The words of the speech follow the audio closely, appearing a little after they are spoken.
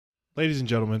Ladies and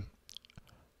gentlemen,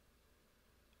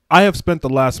 I have spent the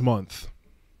last month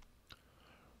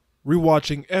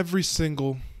rewatching every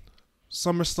single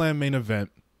SummerSlam main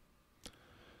event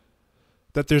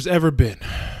that there's ever been.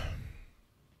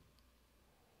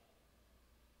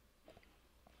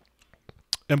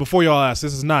 And before y'all ask,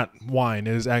 this is not wine.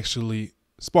 It is actually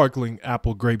sparkling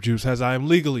apple grape juice, as I am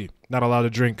legally not allowed to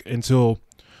drink until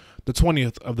the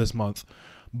 20th of this month.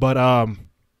 But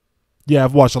yeah,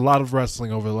 I've watched a lot of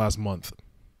wrestling over the last month.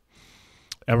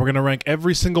 And we're going to rank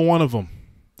every single one of them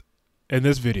in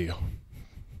this video.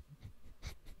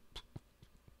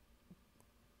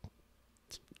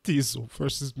 Diesel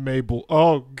versus Mabel.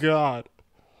 Oh, God.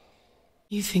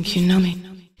 You think you know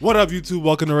me? What up, YouTube?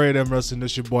 Welcome to Rated M Wrestling.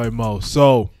 This your boy, Mo.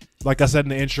 So, like I said in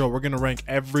the intro, we're going to rank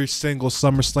every single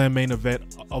SummerSlam main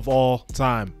event of all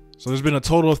time. So, there's been a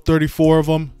total of 34 of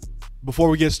them. Before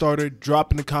we get started, drop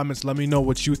in the comments. Let me know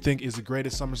what you think is the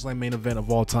greatest SummerSlam main event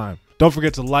of all time. Don't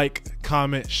forget to like,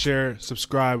 comment, share,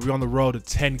 subscribe. We're on the road to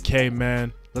 10K,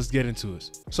 man. Let's get into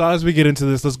this. So as we get into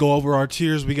this, let's go over our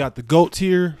tiers. We got the GOAT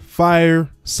tier,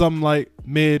 Fire, Some Light,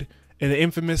 Mid, and the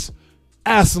infamous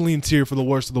Asinine tier for the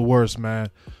worst of the worst, man.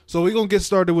 So we're going to get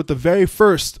started with the very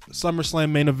first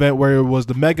SummerSlam main event, where it was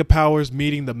the Mega Powers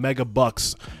meeting the Mega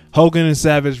Bucks. Hogan and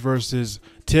Savage versus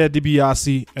Ted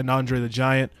DiBiase and Andre the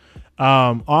Giant.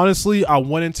 Honestly, I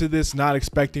went into this not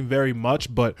expecting very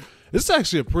much, but this is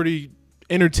actually a pretty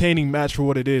entertaining match for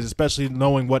what it is, especially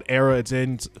knowing what era it's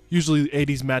in. Usually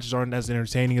 80s matches aren't as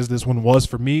entertaining as this one was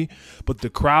for me, but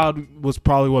the crowd was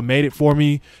probably what made it for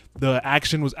me. The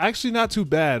action was actually not too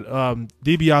bad.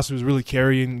 DiBiase was really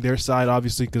carrying their side,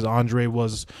 obviously, because Andre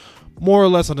was more or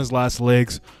less on his last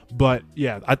legs. But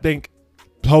yeah, I think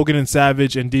Hogan and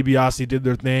Savage and DiBiase did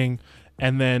their thing.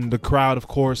 And then the crowd, of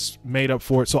course, made up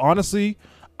for it. So honestly,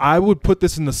 I would put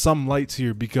this in the Some Light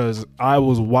tier because I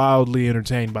was wildly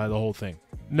entertained by the whole thing.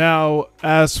 Now,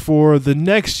 as for the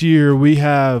next year, we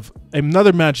have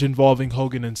another match involving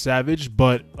Hogan and Savage,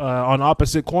 but on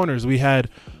opposite corners. We had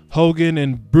Hogan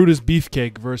and Brutus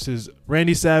Beefcake versus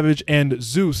Randy Savage and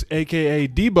Zeus, a.k.a.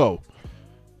 Debo.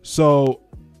 So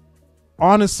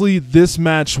honestly, this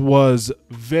match was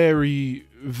very,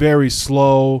 very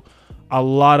slow. A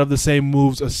lot of the same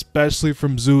moves, especially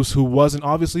from Zeus, who wasn't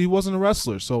a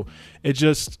wrestler. So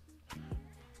it's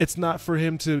not for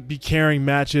him to be carrying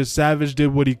matches. Savage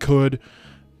did what he could.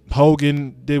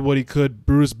 Hogan did what he could.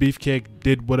 Brutus Beefcake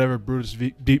did whatever Brutus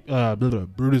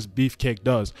Beefcake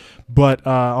does. But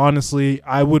honestly,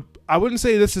 I wouldn't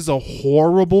say this is a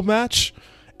horrible match.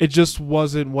 It just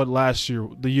wasn't what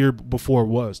the year before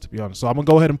was, to be honest. So I'm gonna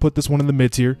go ahead and put this one in the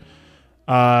mid tier.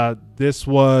 This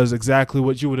was exactly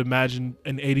what you would imagine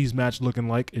an 80s match looking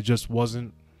like. It just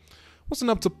wasn't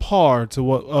up to par to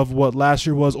what last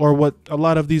year was, or what a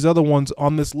lot of these other ones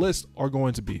on this list are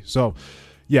going to be. So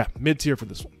yeah, mid tier for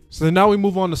this one. So now we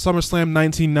move on to SummerSlam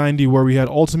 1990, where we had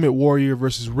Ultimate Warrior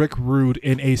versus Rick Rude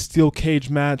in a steel cage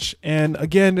match. And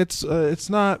again, it's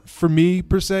not for me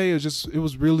per se. It's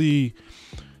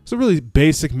a really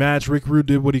basic match. Rick Rude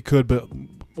did what he could, but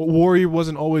Warrior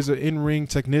wasn't always an in-ring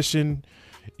technician.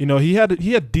 You know, he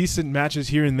had decent matches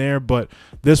here and there, but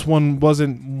this one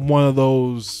wasn't one of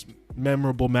those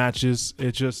memorable matches.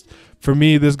 It just, for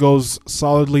me, this goes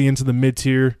solidly into the mid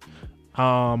tier.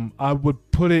 I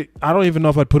would put it, I don't even know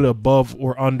if I'd put it above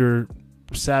or under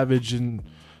Savage and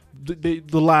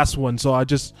the last one. So I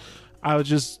would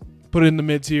just put it in the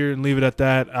mid tier and leave it at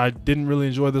that. I didn't really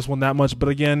enjoy this one that much, but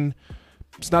again,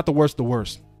 it's not the worst of the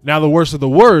worst. Now, the worst of the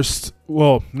worst,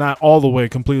 well, not all the way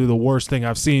completely the worst thing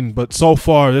I've seen, but so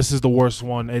far, this is the worst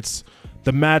one. It's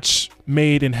the match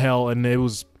made in hell, and it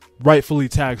was rightfully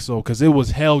tagged so, because it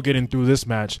was hell getting through this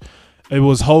match. It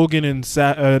was Hogan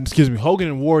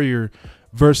and Warrior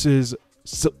versus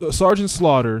Sergeant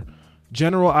Slaughter,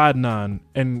 General Adnan,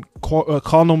 and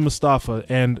Colonel Mustafa,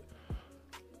 and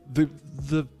the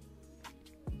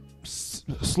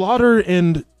Slaughter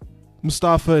and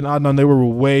Mustafa and Adnan, they were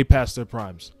way past their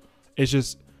primes. It's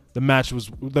just the match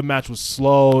was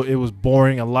slow. It was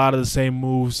boring. A lot of the same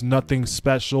moves, nothing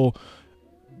special.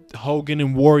 Hogan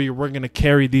and Warrior were gonna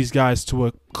carry these guys to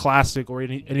a classic or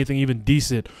anything even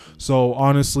decent. So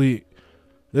honestly,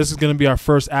 this is gonna be our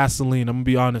first Asinine. I'm gonna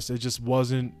be honest. It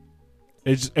wasn't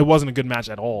a good match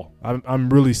at all.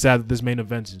 I'm really sad that this main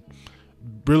event is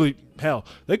really, hell,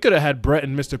 they could have had Brett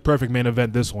and Mr. Perfect main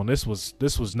event this one. This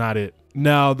was not it.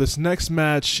 Now, this next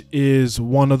match is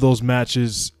one of those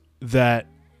matches that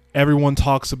everyone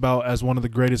talks about as one of the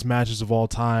greatest matches of all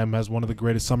time, as one of the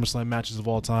greatest SummerSlam matches of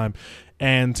all time.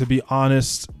 And to be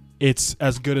honest, it's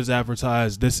as good as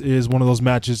advertised. This is one of those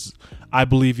matches I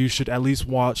believe you should at least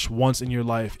watch once in your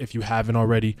life if you haven't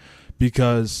already,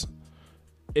 because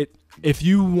if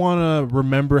you want to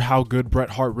remember how good Bret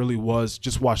Hart really was,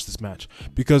 just watch this match.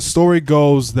 Because story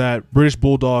goes that British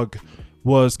Bulldog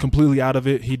was completely out of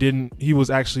it. He was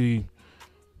actually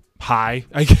high,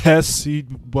 I guess. He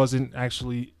wasn't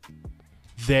actually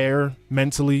there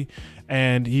mentally,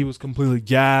 and he was completely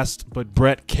gassed, but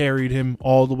Bret carried him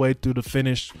all the way through the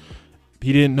finish.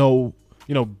 He didn't know,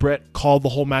 Bret called the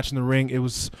whole match in the ring. It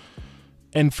was,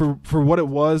 and for what it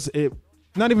was,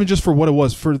 not even just for what it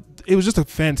was, it was just a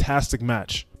fantastic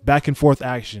match. Back and forth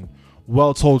action,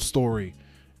 well told story,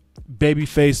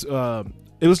 babyface.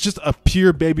 It was just a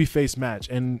pure babyface match,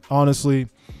 and honestly,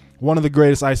 one of the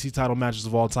greatest IC title matches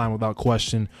of all time, without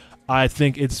question. I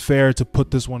think it's fair to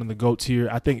put this one in the GOAT tier.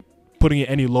 I think putting it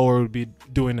any lower would be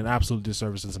doing an absolute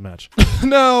disservice to this match.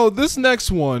 Now, this next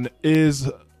one is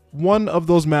one of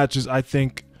those matches I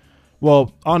think,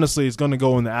 well, honestly, it's going to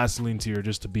go in the Asinine tier,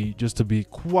 just to be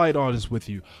quite honest with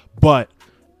you. But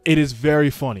it is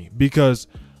very funny because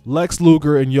Lex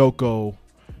Luger and Yoko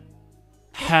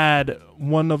had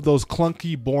one of those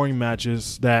clunky, boring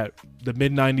matches that the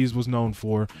mid-90s was known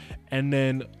for, and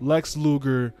then Lex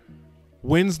Luger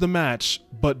wins the match,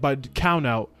 but by count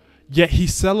out, yet he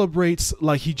celebrates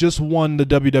like he just won the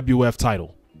WWF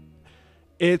title.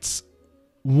 It's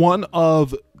one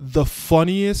of the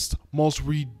funniest, most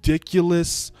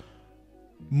ridiculous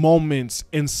moments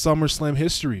in SummerSlam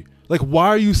history. Like, why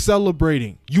are you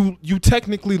celebrating? You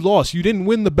technically lost. You didn't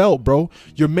win the belt, bro.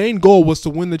 Your main goal was to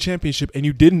win the championship, and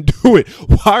you didn't do it.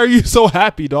 Why are you so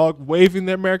happy, dog? Waving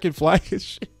the American flag and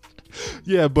shit.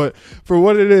 Yeah, but for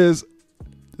what it is,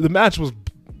 the match was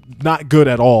not good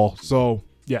at all. So,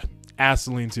 yeah,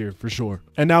 Asinine tier for sure.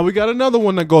 And now we got another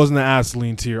one that goes in the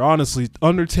Asinine tier. Honestly,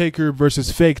 Undertaker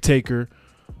versus Fake Taker.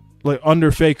 Like,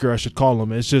 Underfaker, I should call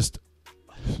him. It's just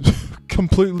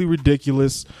completely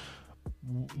ridiculous.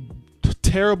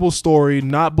 Terrible story,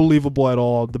 not believable at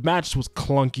all. The match was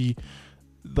clunky.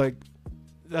 Like,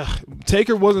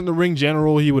 Taker wasn't the ring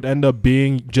general he would end up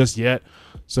being just yet,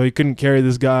 so he couldn't carry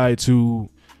this guy to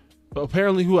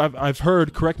apparently who I've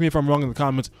heard, correct me if I'm wrong in the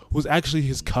comments, was actually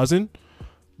his cousin,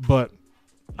 but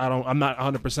I'm not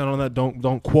 100% on that.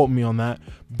 Don't quote me on that.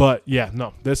 But yeah,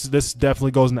 no, this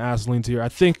definitely goes in the Asinine tier. I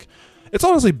think it's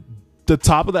honestly the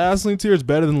top of the Asinine tier. Is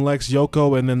better than Lex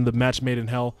Yoko and then the match made in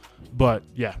hell. But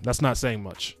yeah, that's not saying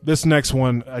much. This next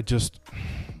one, I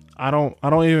don't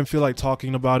even feel like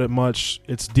talking about it much.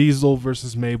 It's Diesel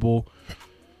versus Mabel.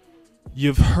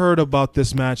 You've heard about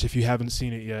this match if you haven't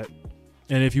seen it yet.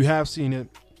 And if you have seen it,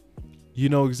 you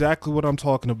know exactly what I'm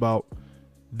talking about.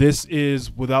 This is,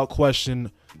 without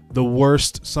question, the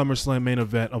worst SummerSlam main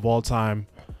event of all time.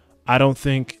 I don't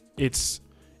think it's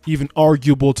even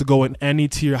arguable to go in any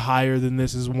tier higher than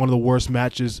this. Is one of the worst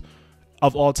matches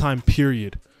of all time,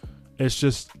 period. It's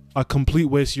just a complete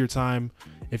waste of your time.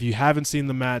 If you haven't seen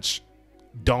the match,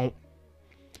 don't.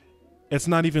 It's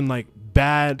not even like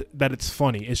bad that it's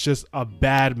funny. It's just a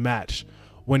bad match.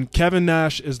 When Kevin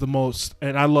Nash is the most,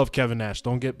 and I love Kevin Nash,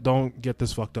 don't get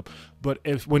this fucked up. But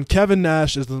when Kevin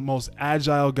Nash is the most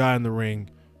agile guy in the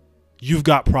ring, you've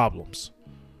got problems.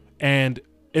 And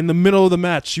in the middle of the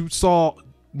match, you saw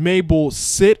Mabel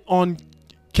sit on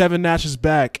Kevin Nash's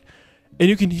back, and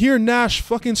you can hear Nash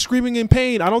fucking screaming in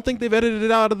pain. I don't think they've edited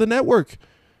it out of the network.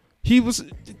 It was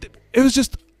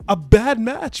just a bad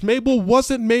match. Mabel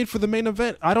wasn't made for the main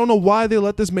event. I don't know why they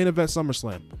let this main event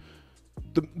SummerSlam.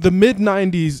 The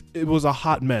mid-90s, it was a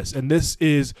hot mess, and this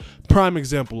is prime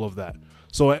example of that.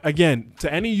 So again,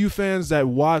 to any of you fans that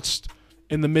watched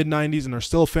in the mid-90s and are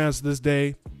still fans to this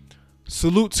day,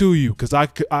 salute to you, because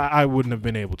I wouldn't have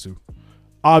been able to.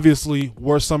 Obviously,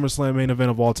 worst SummerSlam main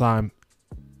event of all time.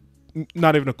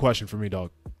 Not even a question for me,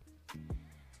 dog.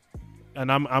 And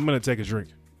I'm gonna take a drink.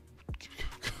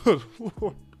 Good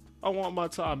Lord. I want my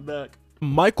time back.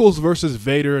 Michaels versus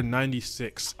Vader in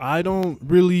 '96. I don't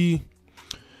really.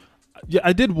 Yeah,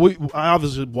 I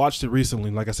obviously watched it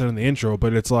recently, like I said in the intro,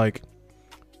 but it's like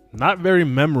not very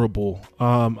memorable.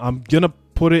 I'm gonna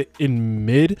put it in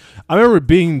mid. I remember it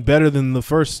being better than the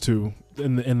first two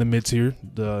in the mid tier,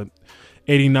 the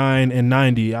 89 and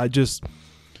 90.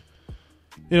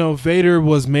 Vader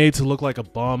was made to look like a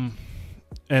bum.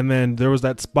 And then there was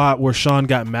that spot where Shawn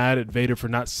got mad at Vader for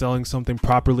not selling something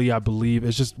properly, I believe.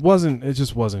 It just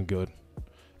wasn't good.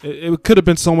 It could have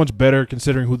been so much better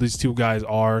considering who these two guys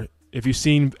are. If you've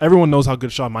seen, everyone knows how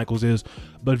good Shawn Michaels is,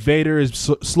 but Vader is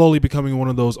slowly becoming one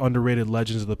of those underrated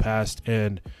legends of the past,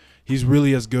 and he's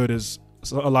really as good as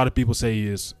a lot of people say he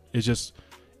is. It's just,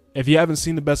 if you haven't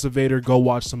seen the best of Vader, go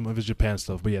watch some of his Japan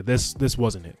stuff. But yeah, this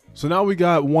wasn't it. So now we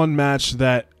got one match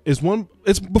that it's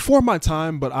before my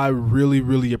time, but I really,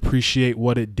 really appreciate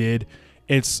what it did.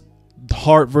 It's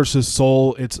Hart versus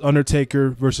Soul. It's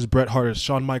Undertaker versus Bret Hart as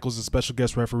Shawn Michaels, the special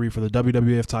guest referee for the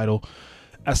WWF title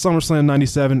at SummerSlam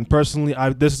 97. Personally,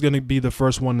 this is going to be the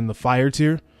first one in the fire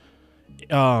tier.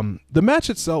 The match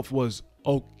itself was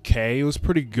okay. It was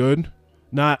pretty good.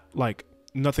 Not like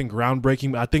nothing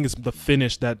groundbreaking. I think it's the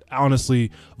finish that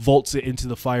honestly vaults it into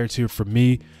the fire tier for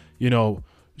me. You know,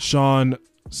 Shawn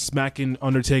smacking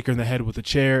Undertaker in the head with a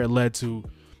chair. It led to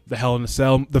the Hell in a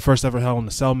Cell, the first ever Hell in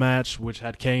a Cell match, which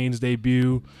had Kane's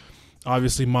debut.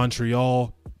 Obviously,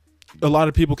 Montreal. A lot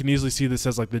of people can easily see this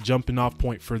as like the jumping off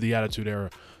point for the Attitude Era.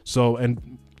 So,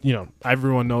 and you know,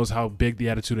 everyone knows how big the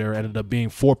Attitude Era ended up being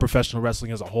for professional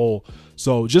wrestling as a whole.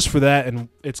 So just for that and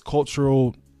its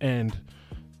cultural and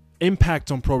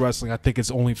impact on pro wrestling, I think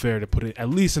it's only fair to put it at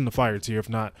least in the fire tier. If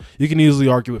not, you can easily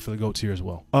argue it for the GOAT tier as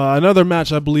well. Another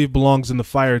match I believe belongs in the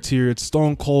fire tier. It's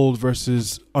Stone Cold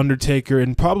versus Undertaker,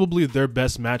 and probably their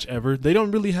best match ever. They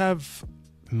don't really have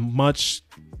much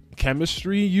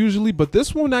chemistry usually, but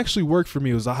this one actually worked for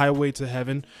me. It was a Highway to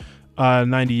Heaven,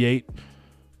 98.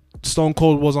 Stone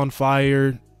Cold was on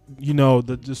fire. You know,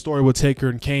 the story with Taker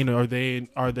and Kane, are they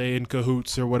in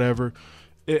cahoots or whatever,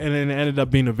 and it ended up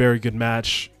being a very good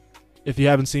match. If you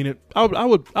haven't seen it, I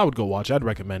would go watch it. I'd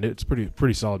recommend it. It's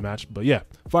pretty solid match. But yeah,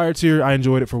 fire tier, I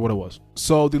enjoyed it for what it was.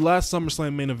 So the last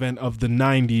SummerSlam main event of the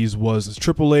 90s was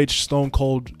Triple H, Stone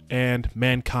Cold, and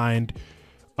Mankind.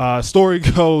 Story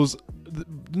goes,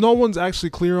 no one's actually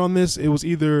clear on this. It was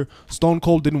either Stone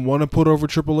Cold didn't want to put over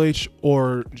Triple H,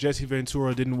 or Jesse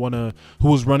Ventura didn't want to, who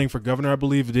was running for governor, I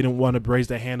believe, didn't want to raise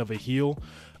the hand of a heel.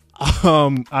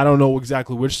 I don't know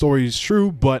exactly which story is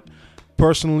true, but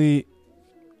personally,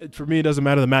 for me, it doesn't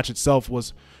matter. The match itself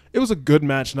was a good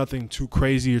match, nothing too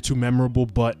crazy or too memorable,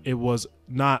 but it was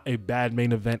not a bad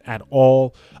main event at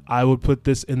all. I would put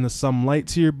this in the some light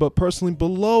tier, but personally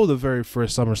below the very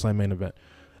first SummerSlam main event.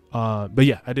 But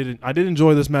yeah, I did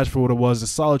enjoy this match for what it was. A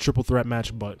solid triple threat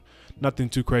match, but nothing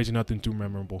too crazy, nothing too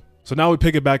memorable. So now we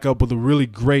pick it back up with a really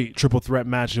great triple threat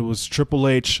match. It was Triple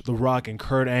H, The Rock, and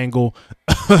Kurt Angle.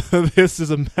 This is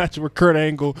a match where Kurt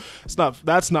Angle,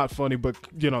 that's not funny, but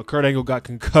you know, Kurt Angle got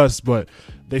concussed, but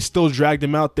they still dragged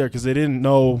him out there because they didn't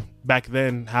know back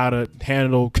then how to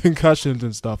handle concussions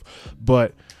and stuff.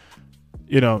 But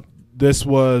you know, this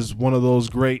was one of those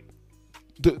great.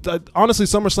 Honestly,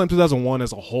 SummerSlam 2001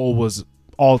 as a whole was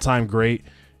all-time great.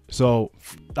 So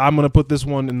I'm going to put this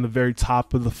one in the very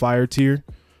top of the fire tier.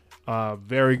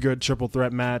 Very good triple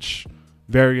threat match.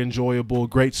 Very enjoyable.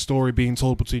 Great story being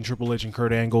told between Triple H and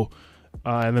Kurt Angle.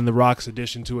 And then The Rock's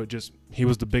addition to it, he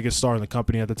was the biggest star in the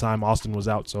company at the time. Austin was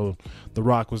out, so The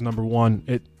Rock was number one.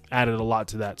 It added a lot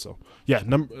to that. So yeah,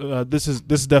 this is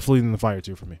definitely in the fire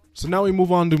tier for me. So now we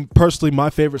move on to personally my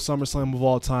favorite SummerSlam of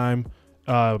all time.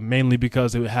 Mainly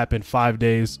because it happened 5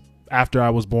 days after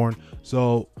I was born.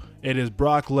 So it is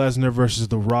Brock Lesnar versus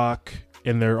The Rock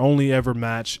in their only ever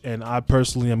match, and I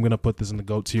personally am gonna put this in the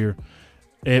GOAT tier.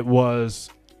 It was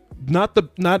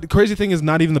the crazy thing is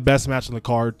not even the best match on the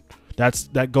card.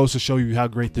 That goes to show you how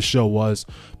great the show was.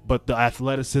 But the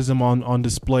athleticism on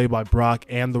display by Brock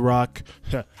and The Rock,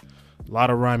 a lot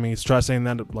of rhyming. Try saying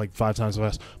that like 5 times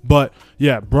fast. But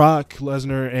yeah, Brock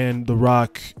Lesnar and The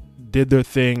Rock did their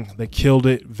thing. They killed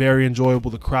it. Very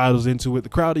enjoyable. The crowd was into it. The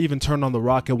crowd even turned on The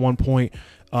Rock at one point.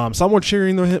 Some were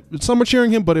cheering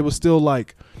him, but it was still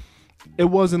like, it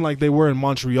wasn't like they were in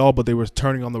Montreal, but they were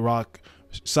turning on The Rock,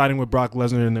 siding with Brock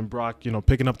Lesnar, and then Brock, you know,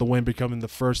 picking up the win, becoming the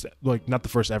first, like not the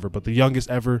first ever, but the youngest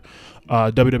ever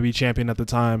WWE champion at the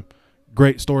time.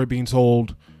 Great story being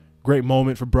told. Great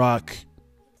moment for Brock.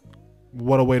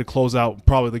 What a way to close out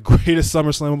probably the greatest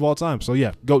SummerSlam of all time. So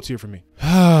yeah, GOAT tier for me.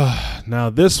 Now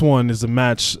this one is a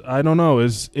match, I don't know,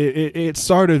 it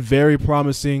started very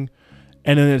promising,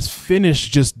 and then its finish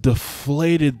just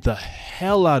deflated the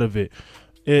hell out of it.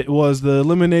 It was the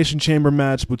Elimination Chamber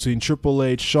match between Triple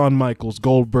H, Shawn Michaels,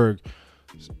 Goldberg,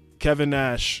 Kevin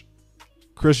Nash,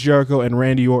 Chris Jericho, and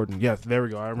Randy Orton. Yes, there we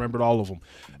go. I remembered all of them.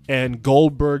 And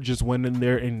Goldberg just went in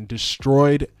there and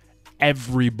destroyed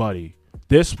everybody.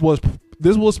 This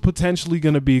was potentially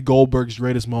going to be Goldberg's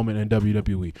greatest moment in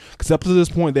WWE. Because up to this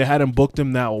point, they hadn't booked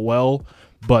him that well,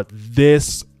 but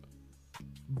this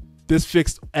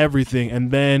fixed everything.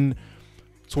 And then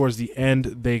towards the end,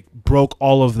 they broke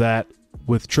all of that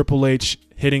with Triple H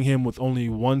hitting him with only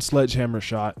one sledgehammer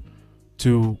shot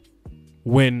to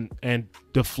win and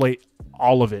deflate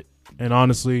all of it. And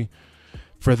honestly,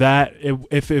 for that,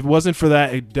 if it wasn't for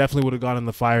that, it definitely would have gone in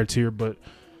the fire tier, but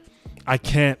I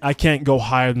can't go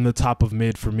higher than the top of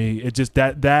mid for me. It just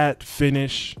that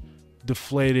finish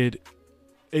deflated.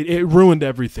 It ruined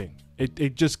everything.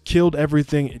 It just killed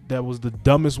everything. That was the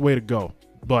dumbest way to go.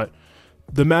 But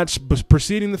the match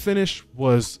preceding the finish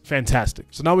was fantastic.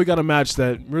 So now we got a match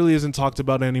that really isn't talked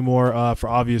about anymore for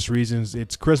obvious reasons.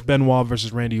 It's Chris Benoit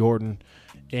versus Randy Orton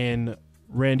in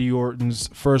Randy Orton's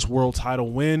first world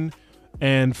title win.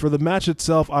 And for the match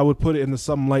itself, I would put it in the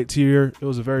something light tier. It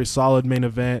was a very solid main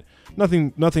event.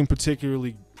 Nothing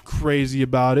particularly crazy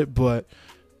about it, but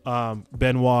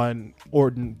Benoit and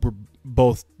Orton were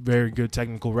both very good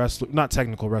technical wrestlers. Not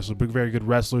technical wrestlers, but very good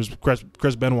wrestlers.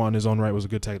 Chris Benoit in his own right was a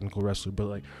good technical wrestler, but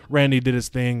like Randy did his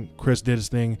thing, Chris did his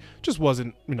thing. Just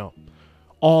wasn't,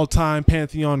 all-time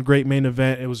Pantheon great main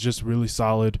event. It was just really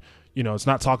solid. It's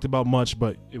not talked about much,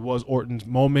 but it was Orton's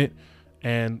moment,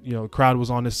 and the crowd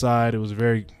was on his side. It was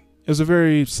a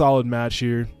very solid match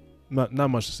here. Not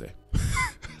much to say.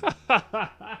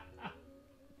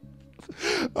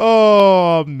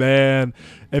 Oh man,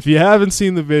 if you haven't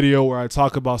seen the video where I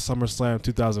talk about SummerSlam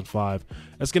 2005,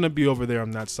 it's gonna be over there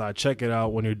on that side. Check it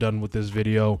out when you're done with this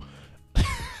video.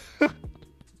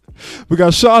 We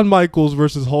got Shawn Michaels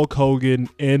versus Hulk Hogan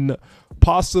in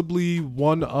possibly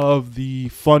one of the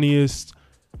funniest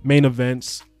main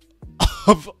events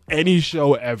of any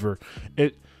show ever.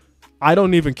 I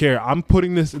don't even care. I'm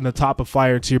putting this in the top of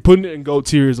fire tier. Putting it in GOAT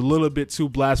tier is a little bit too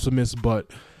blasphemous, but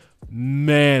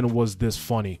man, was this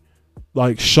funny.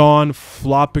 Like Shawn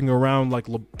flopping around like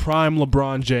prime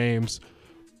LeBron James,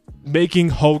 making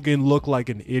Hogan look like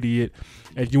an idiot.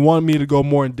 And you want me to go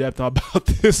more in depth about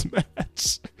this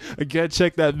match, again,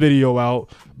 check that video out.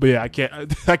 But yeah, I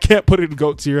can't put it in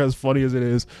GOAT tier, as funny as it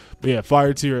is. But yeah,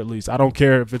 fire tier at least. I don't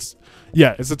care if it's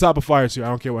the top of fire tier. I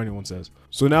don't care what anyone says.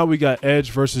 So now we got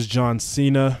Edge versus John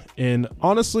Cena in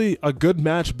honestly a good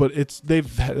match, but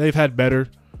they've had better.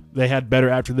 They had better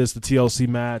after this, the TLC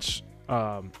match,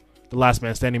 the Last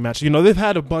Man Standing match. They've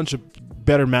had a bunch of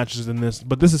better matches than this,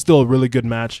 but this is still a really good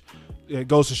match. It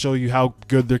goes to show you how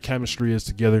good their chemistry is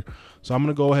together. So I'm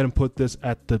going to go ahead and put this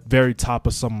at the very top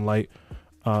of some light.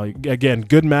 Again,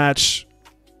 good match,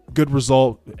 good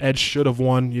result. Edge should have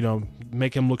won,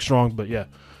 make him look strong. But yeah,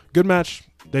 good match.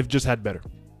 They've just had better.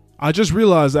 I just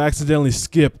realized I accidentally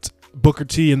skipped Booker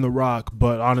T and The Rock,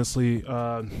 but honestly,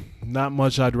 not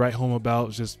much I'd write home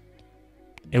about.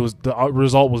 The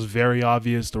result was very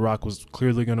obvious. The Rock was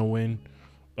clearly going to win.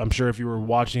 I'm sure if you were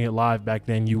watching it live back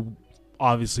then, you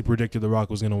obviously predicted The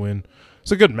Rock was going to win.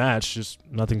 It's a good match, just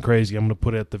nothing crazy. I'm going to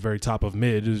put it at the very top of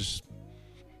mid. It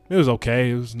was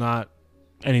okay. It was not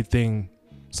anything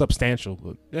substantial,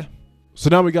 but yeah.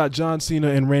 So now we got John Cena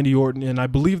and Randy Orton, and I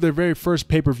believe their very first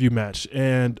pay-per-view match.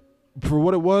 And for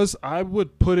what it was, I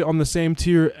would put it on the same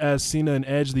tier as Cena and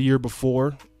Edge the year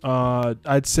before.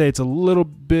 I'd say it's a little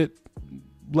bit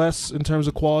less in terms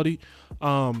of quality,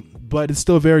 but it's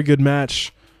still a very good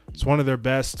match. It's one of their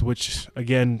best, which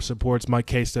again supports my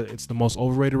case that it's the most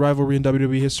overrated rivalry in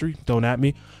WWE history. Don't at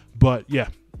me, but yeah,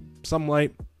 something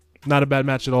light, not a bad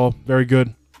match at all. Very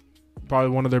good,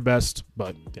 probably one of their best.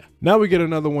 But yeah, now we get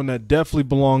another one that definitely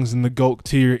belongs in the GOAT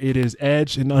tier. It is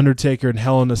Edge and Undertaker in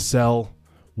Hell in a Cell.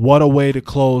 What a way to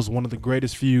close one of the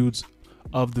greatest feuds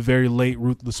of the very late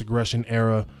Ruthless Aggression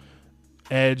era.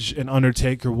 Edge and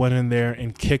Undertaker went in there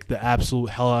and kicked the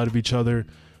absolute hell out of each other.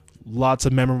 Lots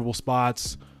of memorable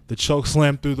spots. The choke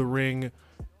slam through the ring.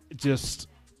 Just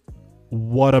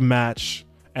what a match.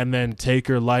 And then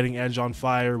Taker lighting Edge on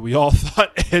fire. We all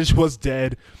thought Edge was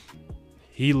dead.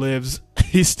 He lives.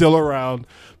 He's still around.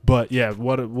 But yeah,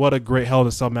 what a great Hell in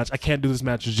a Cell match. I can't do this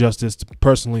match justice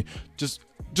personally. Just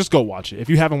go watch it. If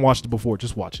you haven't watched it before,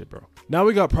 just watch it, bro. Now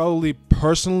we got probably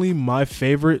personally my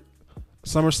favorite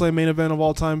SummerSlam main event of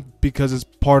all time, because it's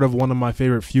part of one of my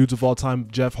favorite feuds of all time,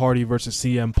 Jeff Hardy versus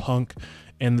CM Punk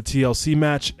in the TLC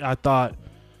match. I thought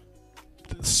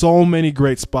so many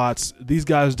great spots. These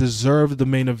guys deserved the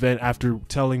main event after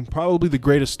telling probably the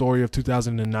greatest story of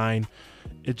 2009.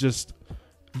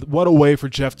 What a way for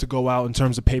Jeff to go out in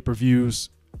terms of pay-per-views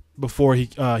before he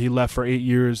left for 8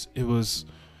 years. It was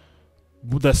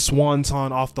the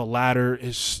swanton off the ladder.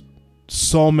 It's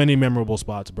so many memorable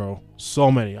spots, bro.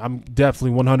 So many. I'm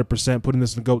definitely 100% putting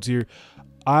this in the GOAT tier.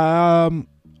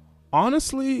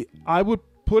 Honestly, I would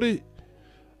put it.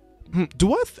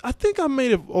 I think I may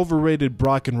have overrated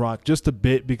Brock and Rock just a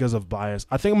bit because of bias.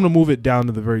 I think I'm gonna move it down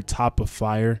to the very top of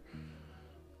fire.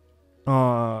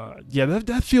 Yeah,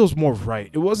 that feels more right.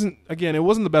 It wasn't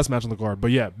the best match on the card,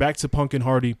 but yeah, back to Punk and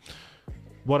Hardy.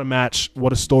 What a match,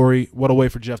 what a story, what a way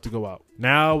for Jeff to go out.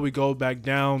 Now we go back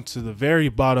down to the very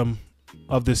bottom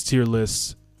of this tier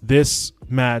list. This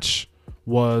match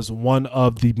was one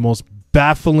of the most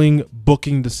baffling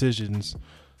booking decisions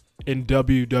in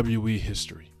WWE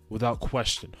history, without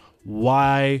question.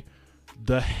 Why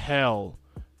the hell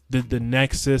did the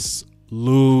Nexus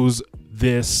lose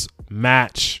this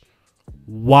match?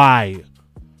 why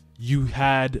you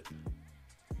had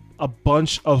a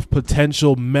bunch of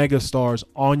potential megastars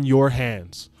on your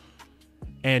hands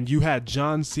and you had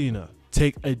John Cena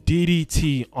take a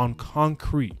DDT on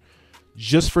concrete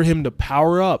just for him to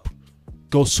power up,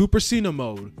 go Super Cena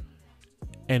mode,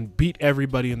 and beat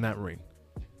everybody in that ring.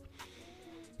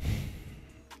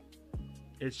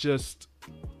 It's just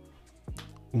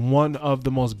one of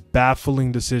the most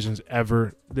baffling decisions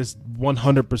ever. This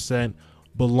 100%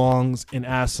 belongs in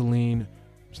Abilene.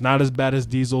 It's not as bad as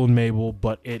Diesel and Mabel,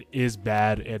 but it is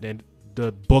bad. And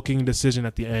the booking decision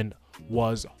at the end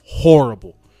was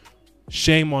horrible.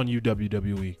 Shame on you,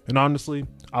 WWE. And honestly,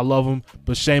 I love them,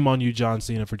 but shame on you, John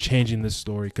Cena, for changing this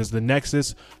story, because the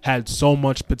Nexus had so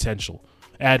much potential.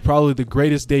 It had probably the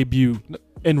greatest debut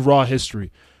in Raw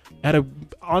history.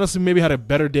 Honestly, maybe had a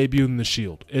better debut than the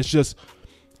Shield. It's just,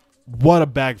 what a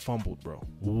bag fumbled, bro.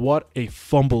 What a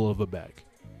fumble of a bag.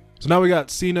 So now we got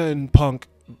Cena and Punk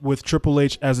with Triple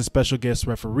H as a special guest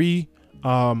referee.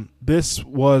 This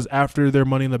was after their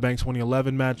Money in the Bank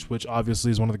 2011 match, which obviously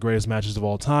is one of the greatest matches of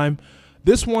all time.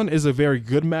 This one is a very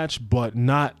good match, but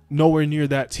nowhere near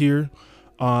that tier.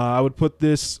 I would put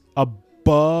this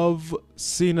above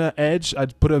Cena Edge.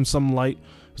 I'd put it in some light.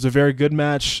 It was a very good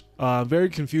match, very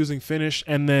confusing finish,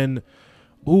 and then,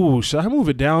 should I move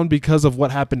it down because of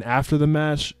what happened after the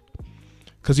match?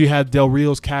 Because you had Del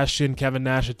Rio's cash in, Kevin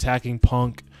Nash attacking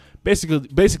Punk,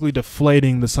 basically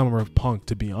deflating the Summer of Punk,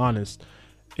 to be honest.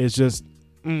 It's just,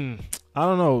 I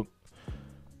don't know.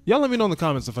 Y'all let me know in the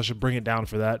comments if I should bring it down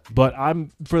for that. But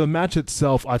for the match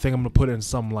itself, I think I'm going to put it in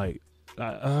some light.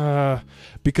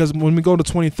 Because when we go to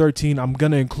 2013, I'm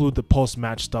going to include the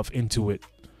post-match stuff into it.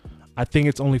 I think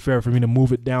it's only fair for me to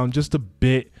move it down just a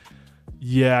bit.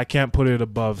 Yeah, I can't put it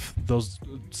above those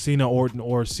Cena Orton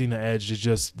or Cena Edge. It's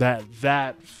just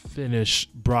that finish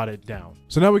brought it down.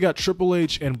 So now we got Triple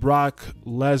H and Brock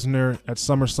Lesnar at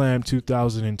SummerSlam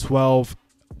 2012.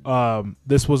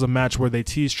 This was a match where they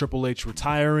teased Triple H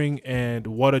retiring, and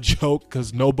what a joke,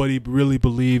 because nobody really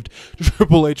believed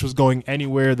Triple H was going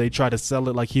anywhere. They tried to sell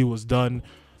it like he was done.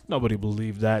 Nobody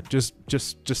believed that. Just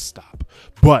stop.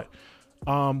 But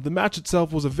the match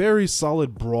itself was a very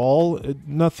solid brawl.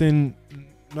 Nothing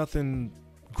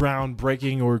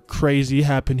groundbreaking or crazy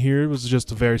happened here. It was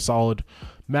just a very solid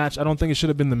match. I don't think it should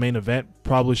have been the main event.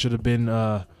 Probably should have been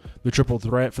the triple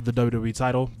threat for the WWE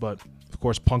title, but of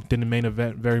course Punk didn't main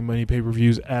event very many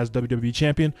pay-per-views as WWE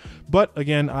champion. But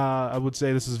again, I would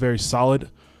say this is very solid.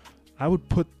 I would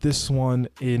put this one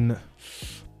in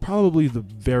probably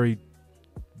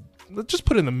just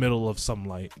put it in the middle of some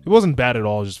light. It wasn't bad at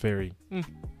all, just very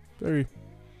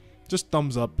just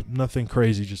thumbs up, nothing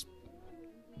crazy, just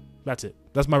that's it.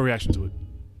 That's my reaction to it.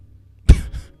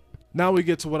 Now we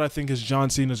get to what I think is John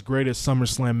Cena's greatest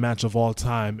SummerSlam match of all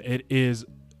time. It is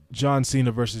John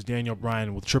Cena versus Daniel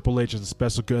Bryan with Triple H as a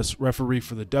special guest referee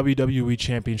for the WWE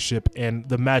Championship. And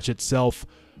the match itself,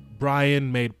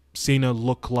 Bryan made Cena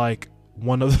look like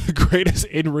one of the greatest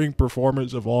in-ring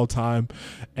performers of all time.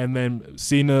 And then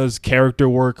Cena's character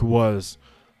work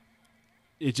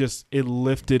it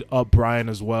lifted up Bryan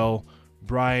as well.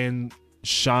 Bryan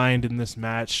shined in this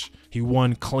match. He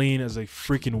won clean as a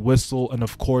freaking whistle. And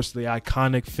of course, the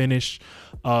iconic finish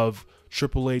of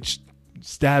Triple H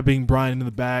stabbing Bryan in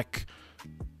the back,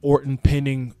 Orton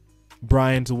pinning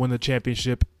Bryan to win the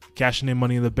championship, cashing in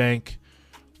Money in the Bank.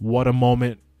 What a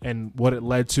moment, and what it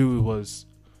led to was,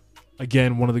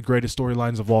 again, one of the greatest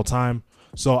storylines of all time.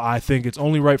 So I think it's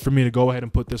only right for me to go ahead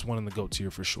and put this one in the GOAT tier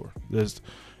for sure. There's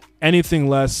anything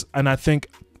less, and I think,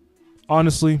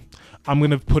 honestly, I'm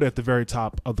going to put it at the very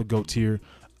top of the GOAT tier.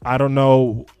 I don't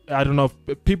know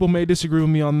if people may disagree with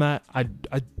me on that. I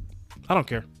don't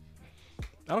care.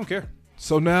 I don't care.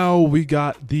 So now we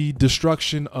got the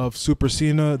destruction of Super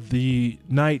Cena, the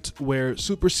night where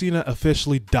Super Cena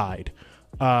officially died.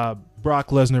 Brock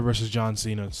Lesnar versus John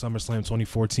Cena, SummerSlam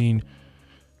 2014,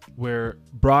 where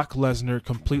Brock Lesnar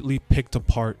completely picked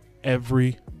apart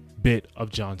every bit of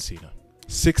John Cena.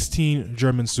 16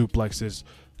 German suplexes,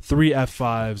 3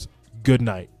 F5s, good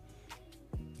night.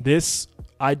 This,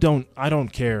 I don't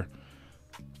care.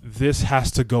 This has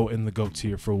to go in the GOAT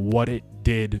tier for what it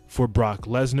did for Brock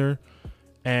Lesnar.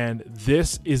 And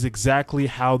this is exactly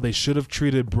how they should have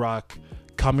treated Brock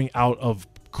coming out of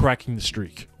cracking the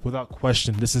streak. Without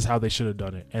question, this is how they should have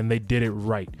done it. And they did it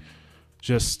right.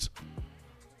 Just,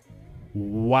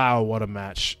 wow, what a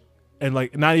match. And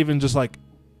like, not even just like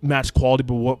match quality,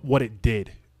 but what it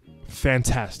did.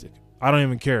 Fantastic. I don't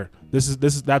even care.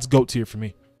 That's GOAT tier for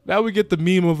me. Now we get the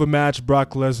meme of a match,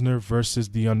 Brock Lesnar versus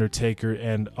The Undertaker.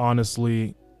 And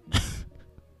honestly,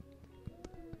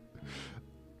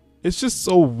 it's just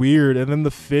so weird. And then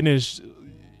the finish,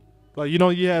 But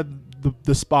you had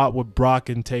the spot with Brock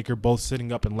and Taker both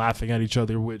sitting up and laughing at each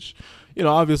other, which,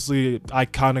 obviously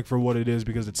iconic for what it is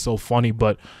because it's so funny.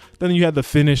 But then you had the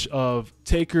finish of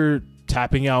Taker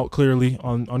tapping out clearly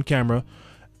on camera,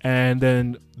 and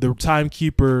then the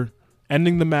timekeeper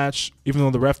ending the match, even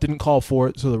though the ref didn't call for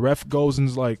it. So the ref goes and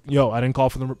is like, "Yo, I didn't call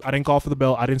for the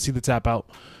bell. I didn't see the tap out,"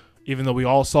 even though we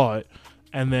all saw it.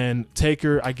 And then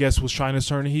Taker, I guess, was trying to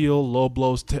turn heel, low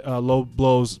blows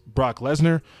Brock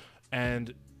Lesnar,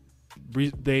 and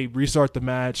they restart the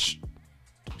match.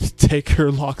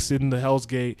 Taker locks in the Hell's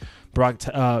Gate. Brock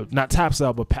not taps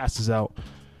out, but passes out.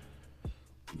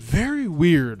 Very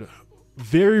weird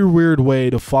way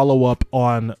to follow up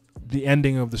on the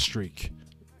ending of the streak.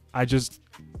 I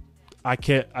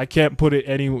can't put it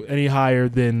any higher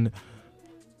than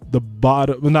the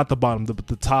bottom. Well, not the bottom, but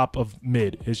the top of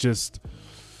mid. It's just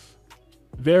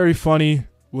very funny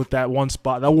with that one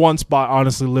spot. That one spot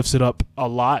honestly lifts it up a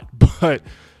lot. But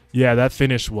yeah, that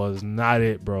finish was not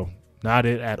it, bro. Not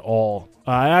it at all.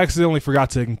 I accidentally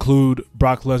forgot to include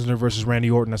Brock Lesnar versus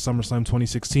Randy Orton at SummerSlam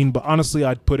 2016. But honestly,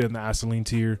 I'd put it in the Asinine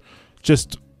tier.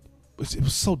 Just it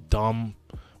was so dumb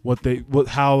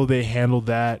how they handled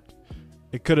that.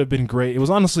 It could have been great. It was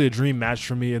honestly a dream match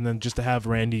for me, and then just to have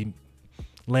Randy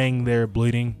laying there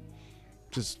bleeding,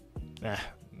 just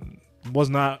was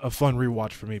not a fun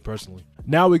rewatch for me personally.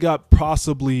 Now we got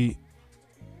possibly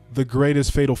the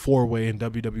greatest fatal four-way in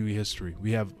WWE history.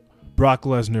 We have Brock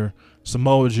Lesnar,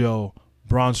 Samoa Joe,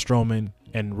 Braun Strowman,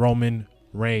 and Roman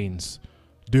Reigns.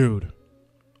 Dude,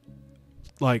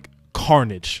 like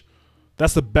carnage.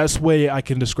 That's the best way I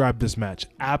can describe this match.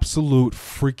 Absolute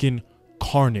freaking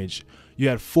carnage. You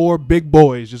had four big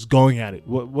boys just going at it.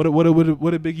 What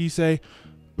did Big E say?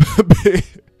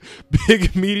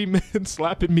 big meaty men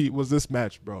slapping meat was this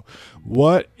match, bro.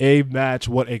 What a match.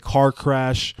 What a car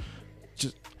crash.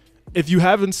 Just if you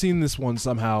haven't seen this one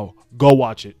somehow, go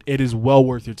watch it. It is well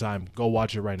worth your time. Go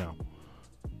watch it right now.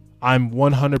 I'm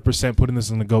 100% putting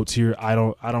this in the GOAT tier. I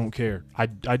don't care. I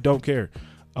don't care.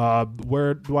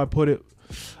 Where do I put it?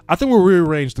 I think we'll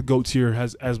rearrange the GOAT tier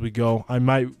as we go. I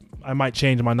might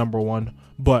change my number one,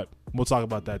 but we'll talk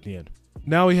about that at the end.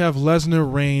 Now we have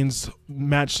Lesnar Reigns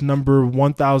match number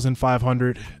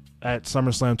 1,500 at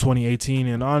SummerSlam 2018,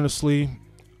 and honestly,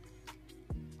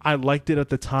 I liked it at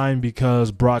the time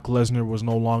because Brock Lesnar was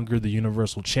no longer the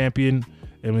Universal Champion,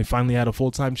 and we finally had a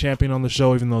full-time champion on the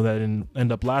show, even though that didn't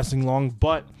end up lasting long.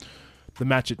 But the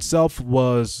match itself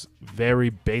was very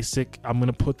basic. I'm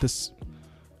gonna put this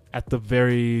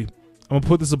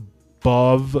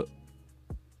above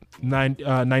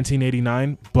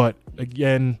 1989, but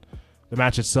again, the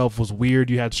match itself was weird.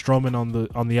 You had Strowman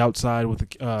on the outside with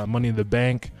the Money in the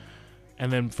Bank,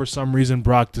 and then for some reason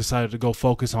Brock decided to go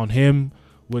focus on him,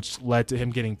 which led to him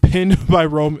getting pinned by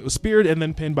Roman, speared and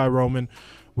then pinned by Roman,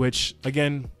 which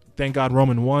again, thank God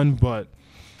Roman won. But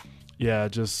yeah,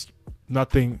 just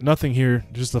nothing here.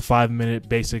 Just a 5-minute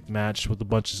basic match with a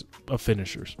bunch of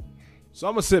finishers. So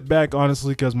I'm going to sit back,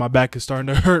 honestly, because my back is starting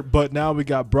to hurt. But now we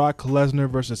got Brock Lesnar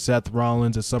versus Seth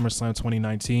Rollins at SummerSlam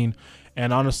 2019.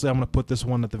 And honestly, I'm going to put this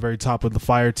one at the very top of the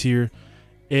fire tier.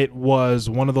 It was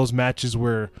one of those matches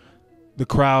where the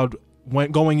crowd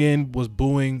going in was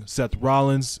booing Seth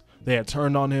Rollins. They had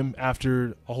turned on him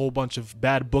after a whole bunch of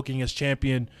bad booking as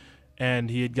champion. And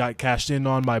he had got cashed in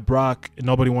on by Brock. And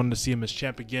nobody wanted to see him as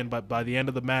champ again. But by the end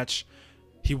of the match,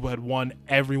 he had won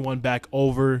everyone back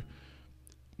over.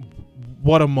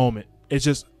 What a moment. It's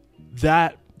just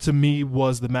that to me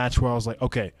was the match where I was like,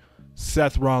 okay,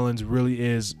 Seth Rollins really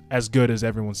is as good as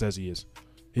everyone says he is.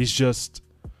 He's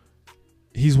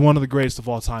one of the greatest of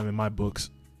all time in my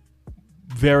books.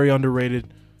 Very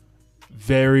underrated,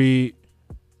 very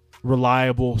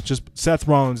reliable. Just Seth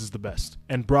Rollins is the best.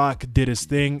 And Brock did his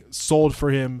thing, sold for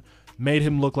him, made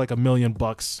him look like $1 million.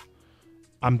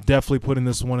 I'm definitely putting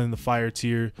this one in the fire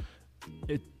tier.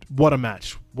 What a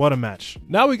match. What a match.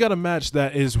 Now we got a match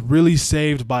that is really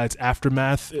saved by its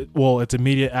aftermath. Well, its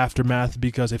immediate aftermath,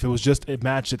 because if it was just the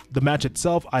match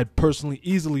itself, I'd personally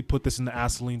easily put this in the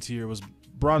Asinine tier. It was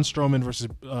Braun Strowman versus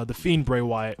The Fiend Bray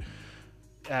Wyatt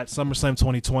at SummerSlam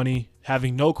 2020.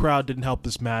 Having no crowd didn't help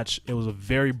this match. It was a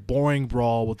very boring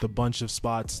brawl with a bunch of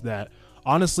spots that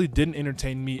honestly didn't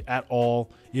entertain me at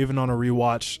all. Even on a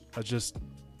rewatch,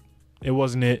 it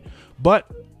wasn't it.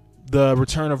 But the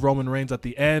return of Roman Reigns at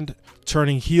the end,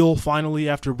 turning heel finally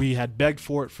after we had begged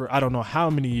for it for I don't know how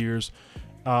many years.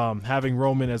 Having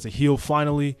Roman as a heel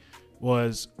finally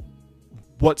was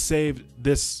what saved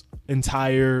this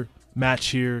entire match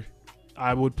here.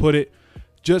 I would put it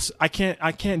I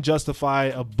can't justify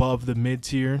above the mid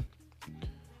tier.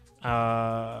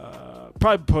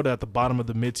 probably put it at the bottom of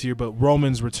the mid tier, but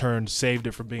Roman's return saved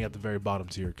it from being at the very bottom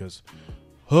tier because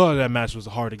that match was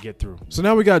hard to get through. So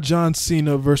now we got John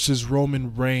Cena versus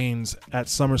Roman Reigns at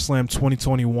SummerSlam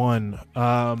 2021.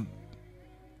 I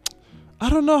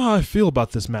don't know how I feel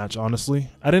about this match, honestly.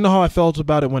 I didn't know how I felt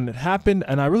about it when it happened,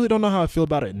 and I really don't know how I feel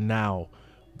about it now.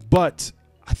 But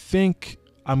I think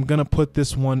I'm going to put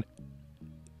this one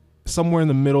somewhere in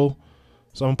the middle.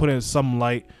 So I'm going to put it in some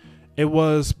light. It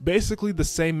was basically the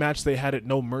same match they had at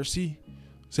No Mercy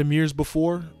some years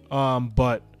before,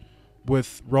 but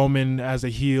with Roman as a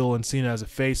heel and Cena as a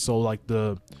face. So like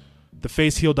the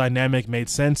face-heel dynamic made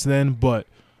sense then, but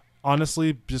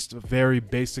honestly, just a very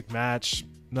basic match.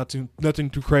 Nothing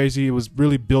too crazy. It was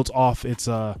really built off its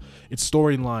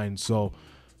storyline. So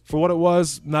for what it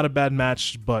was, not a bad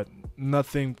match, but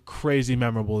nothing crazy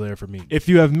memorable there for me. If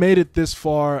you have made it this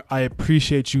far, I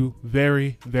appreciate you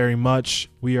very, very much.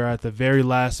 We are at the very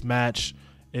last match.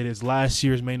 It is last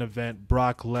year's main event,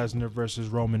 Brock Lesnar versus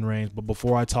Roman Reigns. But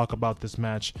before I talk about this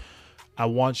match, I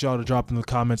want y'all to drop in the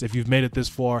comments if you've made it this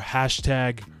far,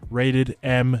 hashtag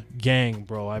 #RatedMGang,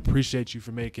 bro. I appreciate you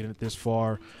for making it this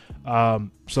far.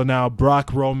 So now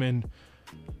Brock Roman,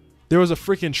 there was a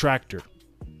freaking tractor.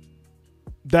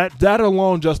 That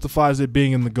alone justifies it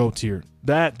being in the GOAT tier.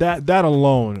 That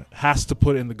alone has to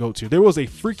put it in the GOAT tier. There was a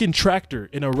freaking tractor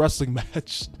in a wrestling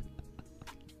match.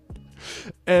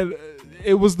 And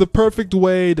it was the perfect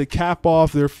way to cap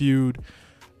off their feud.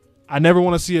 I never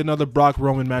want to see another Brock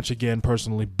Roman match again,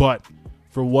 personally, but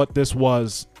for what this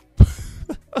was,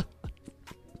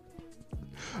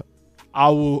 I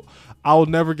will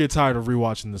never get tired of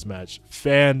rewatching this match.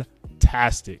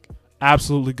 Fantastic.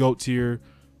 Absolutely GOAT tier.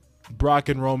 Brock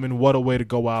and Roman, what a way to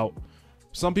go out.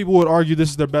 Some people would argue this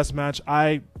is their best match.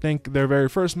 I think their very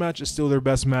first match is still their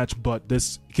best match, but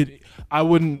I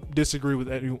wouldn't disagree with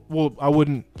anyone. Well, I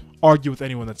wouldn't argue with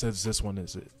anyone that says this one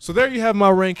is it. So there you have my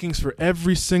rankings for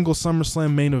every single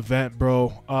SummerSlam main event,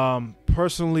 bro.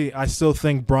 Personally, I still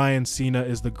think Bryan Cena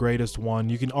is the greatest one.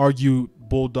 You can argue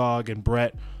Bulldog and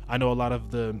Brett. I know a lot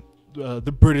of the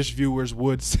British viewers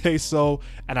would say so,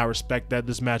 and I respect that.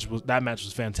 That match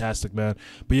was fantastic, man.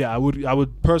 But yeah, I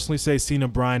would personally say Cena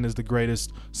Bryan is the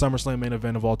greatest SummerSlam main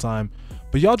event of all time.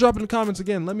 But y'all drop in the comments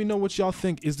again. Let me know what y'all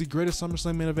think is the greatest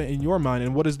SummerSlam main event in your mind,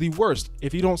 and what is the worst.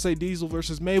 If you don't say Diesel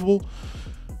versus Mabel,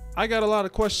 I got a lot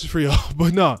of questions for y'all.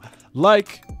 But no,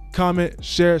 like, comment,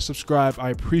 share, subscribe. I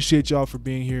appreciate y'all for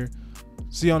being here.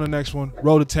 See you on the next one.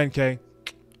 Road to 10K.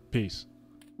 Peace.